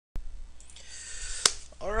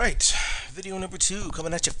Alright, video number 2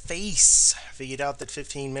 coming at your face. Figured out that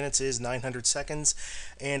 15 minutes is 900 seconds,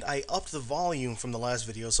 and I upped the volume from the last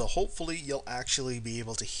video, so hopefully you'll actually be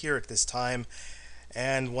able to hear it this time.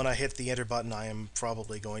 And when I hit the enter button, I am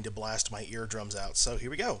probably going to blast my eardrums out. So here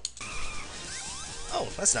we go. Oh,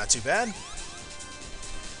 that's not too bad.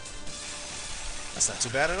 That's not too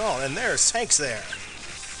bad at all. And there's Hank's there.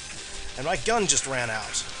 And my gun just ran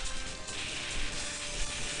out.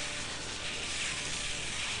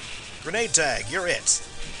 Grenade tag, you're it.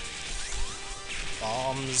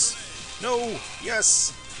 Bombs. No.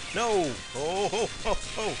 Yes. No. Oh, ho, ho,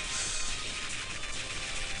 ho.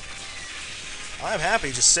 I'm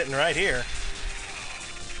happy just sitting right here.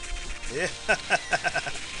 Yeah.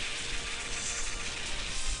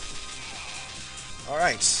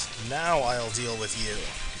 Alright, now I'll deal with you.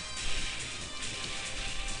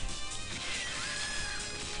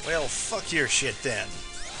 Well, fuck your shit then.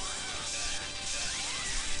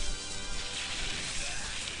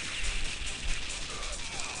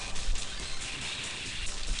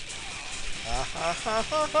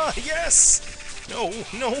 Yes! No,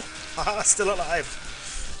 no! Haha, still alive!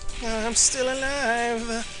 I'm still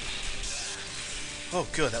alive! Oh,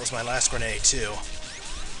 good, that was my last grenade, too.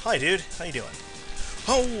 Hi, dude. How you doing?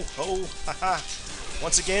 Oh, oh, haha!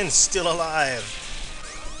 Once again, still alive!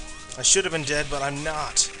 I should have been dead, but I'm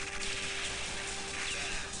not.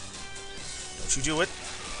 Don't you do it.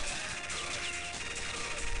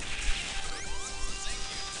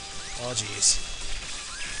 Oh, jeez.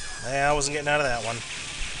 Yeah, I wasn't getting out of that one.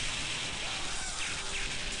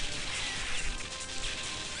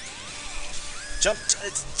 Jump!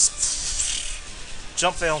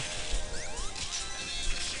 Jump fail.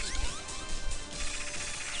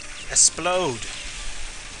 Explode.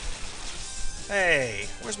 Hey,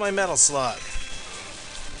 where's my metal slug?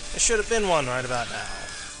 There should have been one right about now.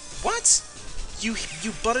 What? You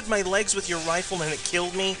butted my legs with your rifle and it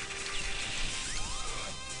killed me?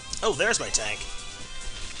 Oh, there's my tank.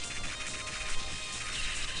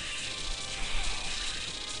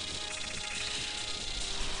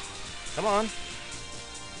 Come on.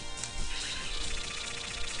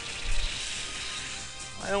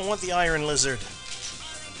 I don't want the iron lizard.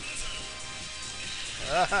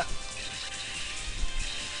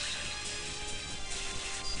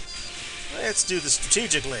 Let's do this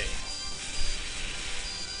strategically.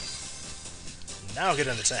 Now get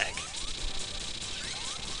in the tank.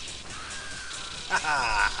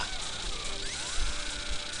 Haha!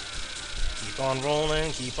 Keep on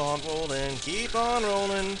rolling, keep on rolling, keep on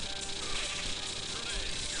rolling.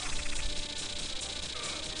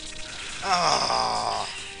 Ah!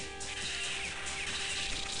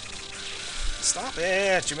 Stop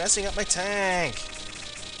it! You're messing up my tank!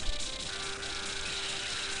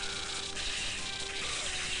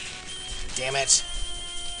 Damn it!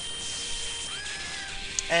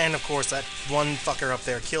 And of course that one fucker up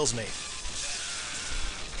there kills me.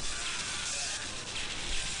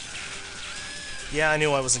 Yeah, I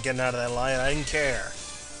knew I wasn't getting out of that line. I didn't care.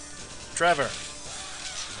 Trevor.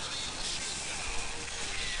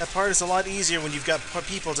 That part is a lot easier when you've got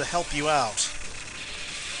people to help you out.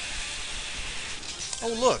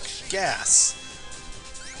 Oh look, gas.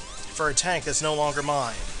 For a tank that's no longer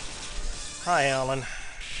mine. Hi, Alan.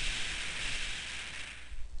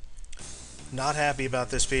 Not happy about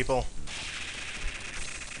this, people.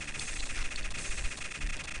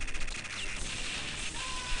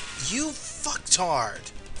 You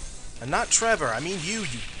fucktard! And not Trevor, I mean you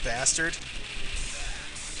bastard.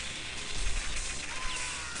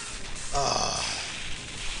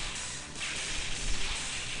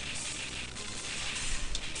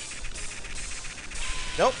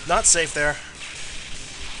 Nope, not safe there.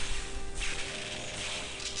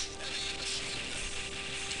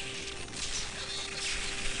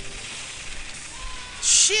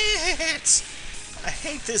 Shit! I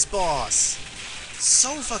hate this boss so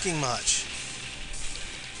fucking much.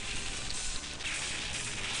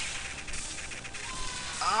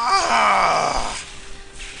 Ah!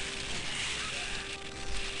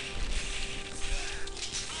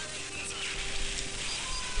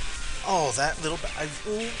 Oh, that little...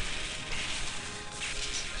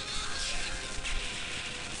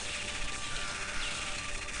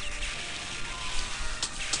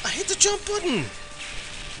 I hit the jump button!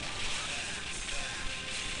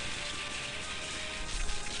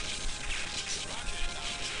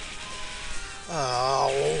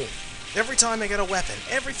 Oh, every time I get a weapon.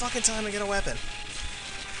 Every fucking time I get a weapon.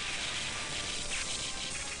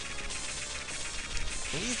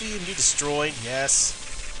 Can these even be destroyed? Yes.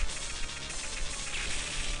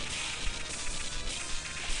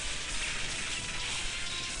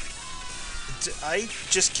 I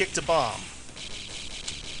just kicked a bomb.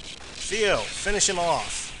 Theo, finish him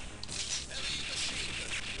off.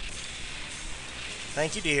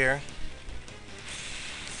 Thank you, dear.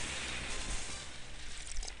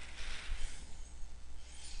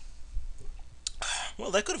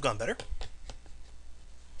 Well, that could have gone better.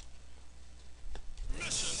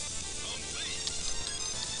 Mission complete.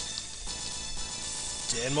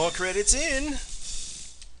 10 more credits in.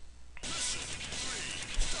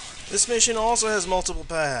 This mission also has multiple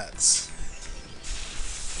paths.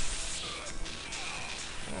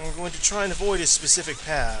 I'm going to try and avoid a specific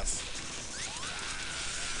path.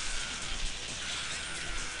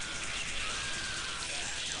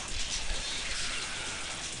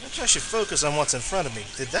 Maybe I should focus on what's in front of me.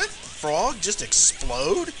 Did that frog just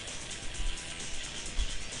explode?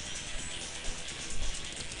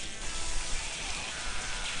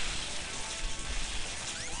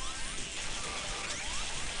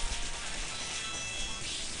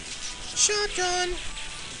 Shotgun!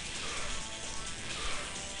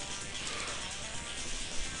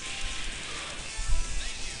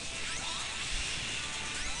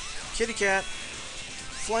 Kitty cat.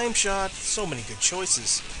 Flame shot. So many good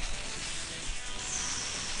choices.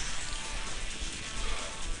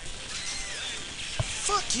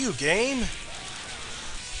 Fuck you, game!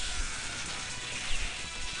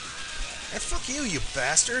 And fuck you, you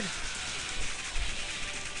bastard!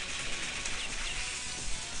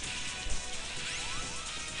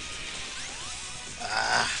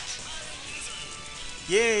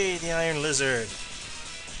 Yay, the Iron Lizard.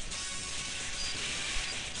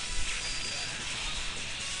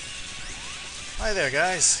 Hi there,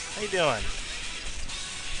 guys. How you doing?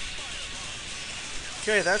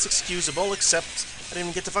 Okay, that's excusable, except I didn't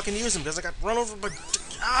even get to fucking use them because I got run over by...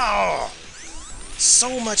 Ow!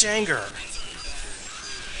 So much anger.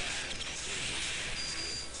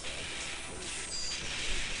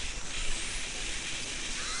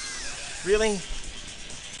 Really?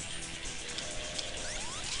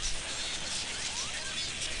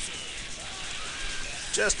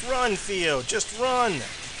 Just run, Theo! Just run!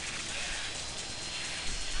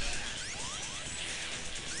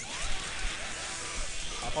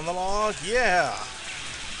 Hop on the log, yeah!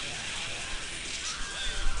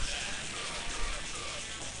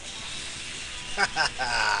 Ha ha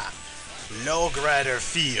ha! Log Rider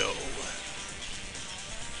Theo!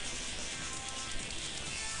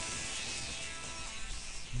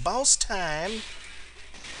 Boss time!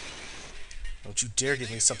 Don't you dare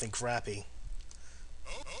give me something crappy.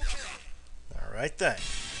 Alright then.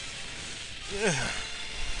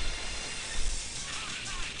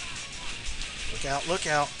 Look out, look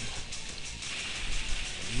out.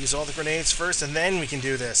 Use all the grenades first and then we can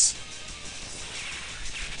do this.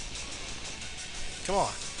 Come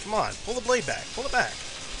on, come on. Pull the blade back, pull it back.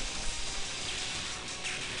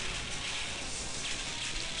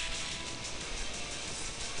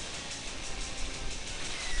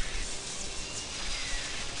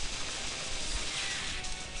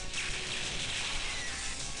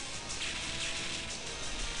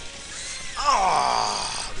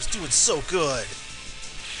 Doing so good.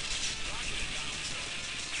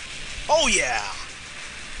 Oh yeah!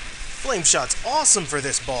 Flame shot's awesome for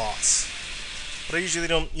this boss. But I usually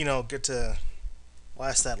don't, get to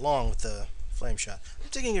last that long with the flame shot. I'm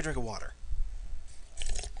taking a drink of water.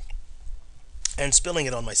 And spilling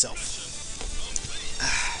it on myself.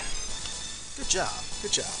 Good job,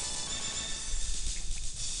 good job.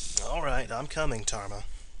 Alright, I'm coming, Tarma.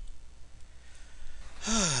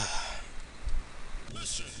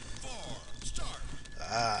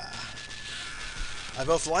 I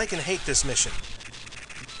both like and hate this mission.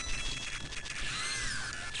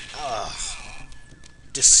 Ugh.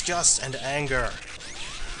 Disgust and anger.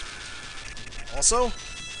 Also,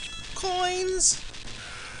 coins!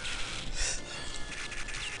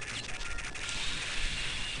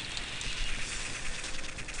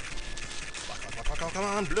 Come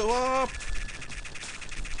on, blow up!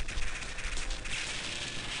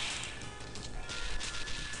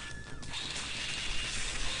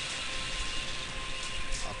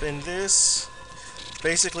 In this,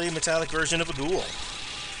 basically a metallic version of a ghoul,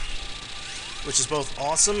 which is both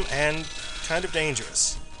awesome and kind of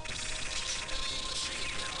dangerous.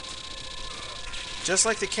 Just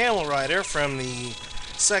like the Camel Rider from the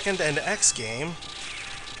second and X game.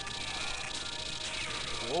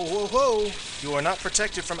 Whoa, whoa, whoa! You are not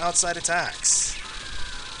protected from outside attacks.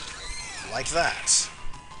 Like that.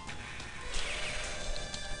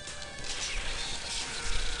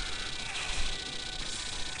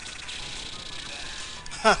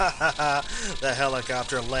 The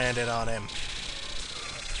helicopter landed on him.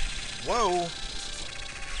 Whoa.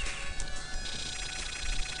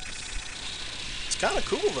 Kind of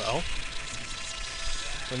cool, though.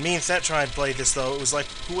 When me and Thet played this, though, it was like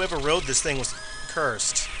whoever rode this thing was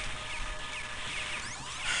cursed.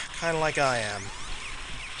 Kind of like I am.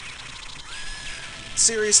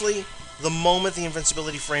 Seriously, the moment the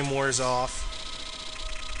invincibility frame wears off...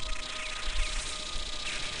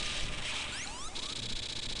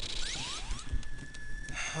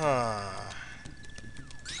 Huh.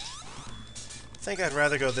 I think I'd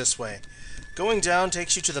rather go this way. Going down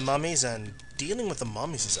takes you to the mummies, and dealing with the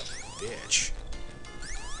mummies is a bitch.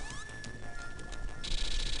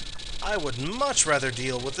 I would much rather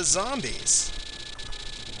deal with the zombies.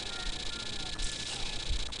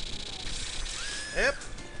 Yep.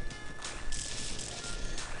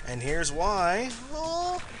 And here's why.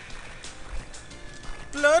 Oh.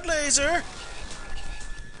 Blood laser!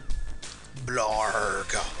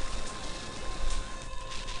 BLEARGH.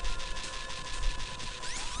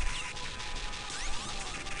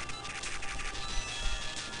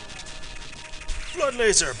 Blood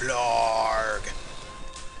laser, BLEARGH.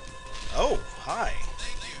 Oh, hi.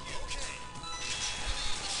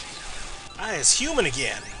 I is human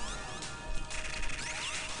again.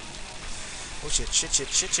 Oh shit, shit, shit,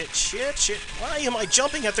 shit, shit, shit, shit. Why am I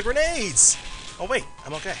jumping at the grenades? Oh wait,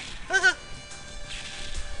 I'm okay.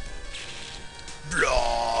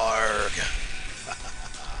 BLEARGH.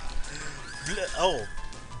 Oh,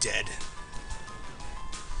 dead.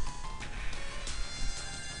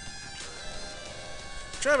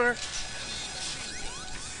 Trevor.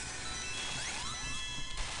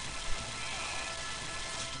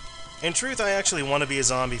 In truth, I actually want to be a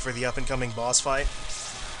zombie for the up-and-coming boss fight.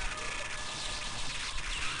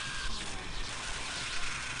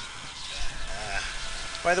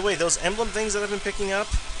 By the way, those emblem things that I've been picking up...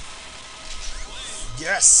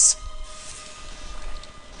 Yes!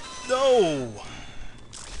 No!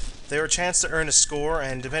 They're a chance to earn a score,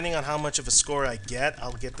 and depending on how much of a score I get,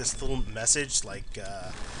 I'll get this little message like,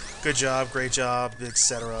 good job, great job,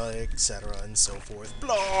 etc., and so forth.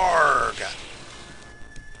 BLEARGH!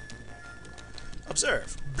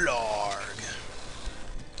 Observe. BLEARGH.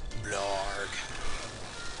 BLEARGH.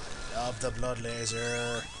 Love the blood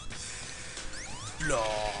laser.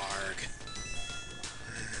 BLEARGH.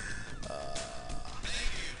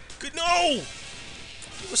 Good. No! You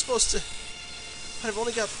were supposed to... I've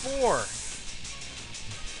only got 4.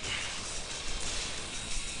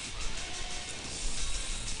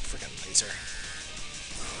 Friggin' laser.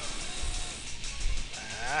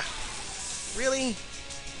 Ah. Really?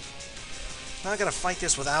 Not gonna fight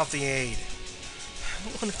this without the aid. I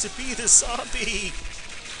wanted to be the zombie.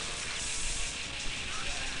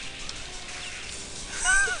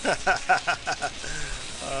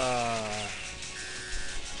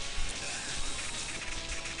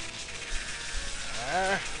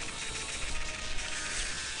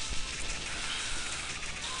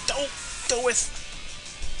 Don't do it.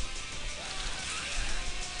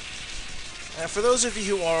 And for those of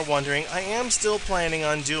you who are wondering, I am still planning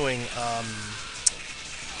on doing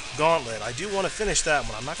Gauntlet. I do want to finish that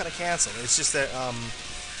one. I'm not going to cancel it. It's just that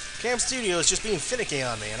Cam Studio is just being finicky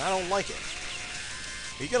on me, and I don't like it.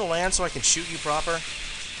 Are you going to land so I can shoot you proper?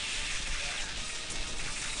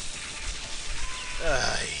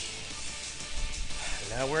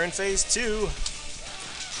 Now we're in phase 2.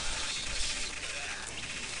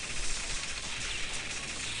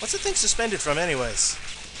 What's the thing suspended from anyways?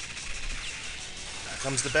 Now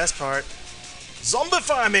comes the best part.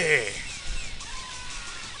 Zombify me!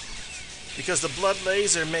 Because the blood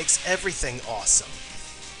laser makes everything awesome.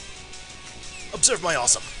 Observe my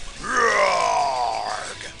awesome.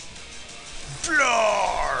 BLEARGH!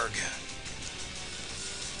 BLEARGH!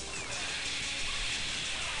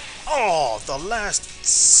 Oh, the last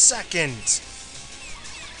second!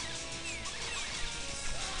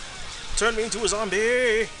 Turn me into a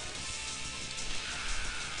zombie!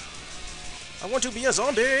 I want to be a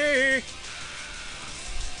zombie!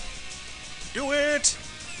 Do it!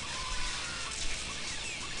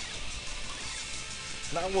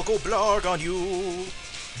 And I will go BLEARGH on you!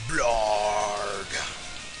 BLEARGH!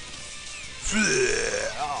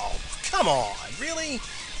 Oh, come on! Really?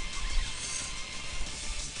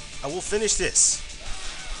 I will finish this.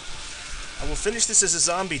 I will finish this as a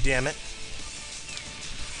zombie, damn it.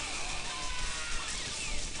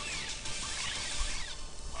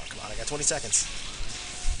 Oh, come on, I got 20 seconds.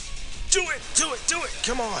 Do it! Do it! Do it!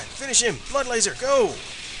 Come on! Finish him! Blood laser, go!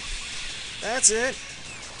 That's it.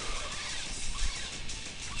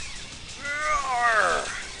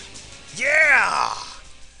 Yeah!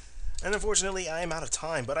 And unfortunately, I am out of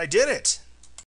time, but I did it!